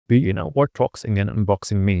what boxing and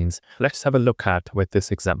unboxing means. Let's have a look at with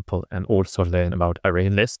this example and also learn about array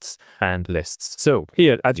lists and lists. So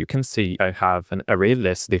here, as you can see, I have an array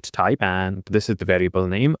list data type, and this is the variable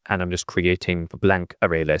name, and I'm just creating a blank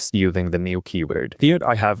array list using the new keyword. Here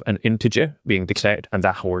I have an integer being declared, and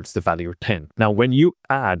that holds the value 10. Now, when you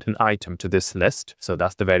add an item to this list, so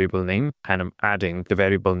that's the variable name, and I'm adding the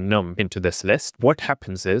variable num into this list, what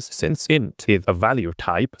happens is, since int is a value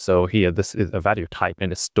type, so here this is a value type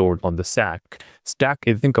and it's stored on the stack. Stack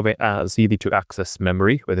is, think of it as easy to access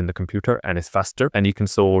memory within the computer, and it's faster, and you can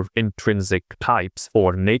store intrinsic types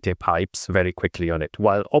or native types very quickly on it,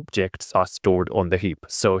 while objects are stored on the heap.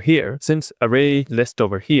 So here, since array list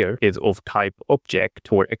over here is of type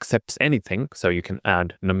object or accepts anything, so you can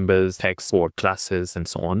add numbers, text, or classes and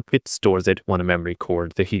so on, it stores it on a memory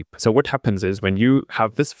called the heap. So what happens is when you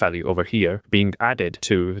have this value over here being added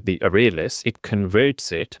to the array list, it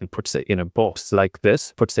converts it and puts it in a box like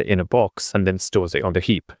this, puts it in a box and then stores it on the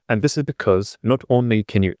heap. And this is because not only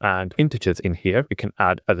can you add integers in here, you can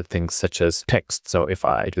add other things such as text. So if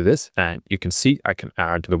I do this, and you can see I can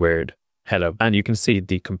add the word hello, and you can see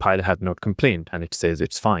the compiler has not complained and it says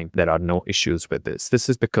it's fine. There are no issues with this. This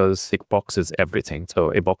is because it boxes everything.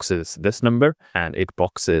 So it boxes this number and it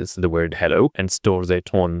boxes the word hello and stores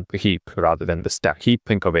it on the heap rather than the stack. Heap,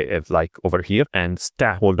 think of it as like over here, and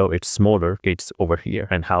stack, although it's smaller, it's over here.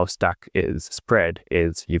 And how stack is spread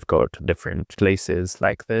is you've got different places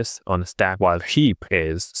like this on a stack, while heap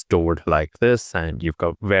is stored like this, and you've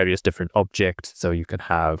got various different objects. So you can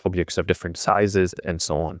have objects of different sizes and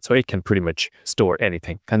so on. So it can pretty much store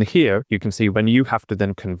anything. And here you can see when you have to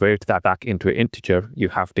then convert that back into an integer, you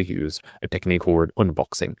have to use a technique called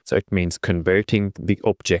unboxing. So it means converting the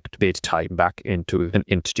object data type back into an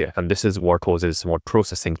integer. And this is what causes more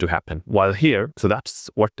processing to happen. While here, so that's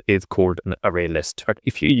what is called an array list. But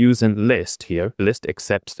if you use a list here, list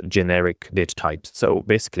accepts generic data types. So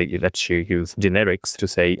basically it lets you use generics to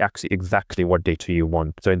say actually exactly what data you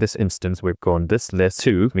want. So in this instance, we've gone this list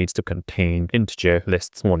 2 needs to contain integer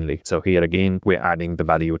lists only. So here again, we're adding the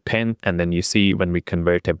value 10, and then you see when we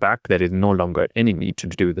convert it back, there is no longer any need to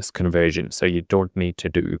do this conversion. So you don't need to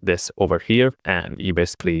do this over here, and you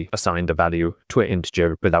basically assign the value to an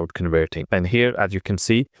integer without converting. And here, as you can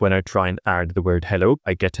see, when I try and add the word hello,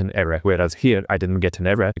 I get an error, whereas here I didn't get an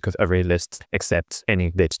error because array list accepts any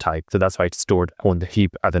data type. So that's why it's stored on the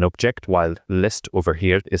heap as an object, while list over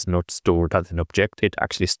here is not stored as an object. It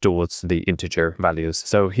actually stores the integer values.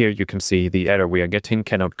 So here you can see the error we are getting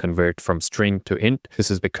cannot convert from string to int. This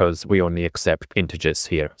is because we only accept integers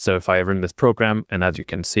here. So if I run this program, and as you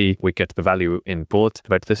can see, we get the value in both,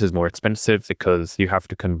 but this is more expensive because you have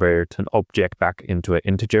to convert an object back into an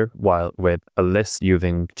integer, while with a list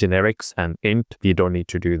using generics and int, you don't need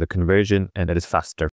to do the conversion, and it is faster.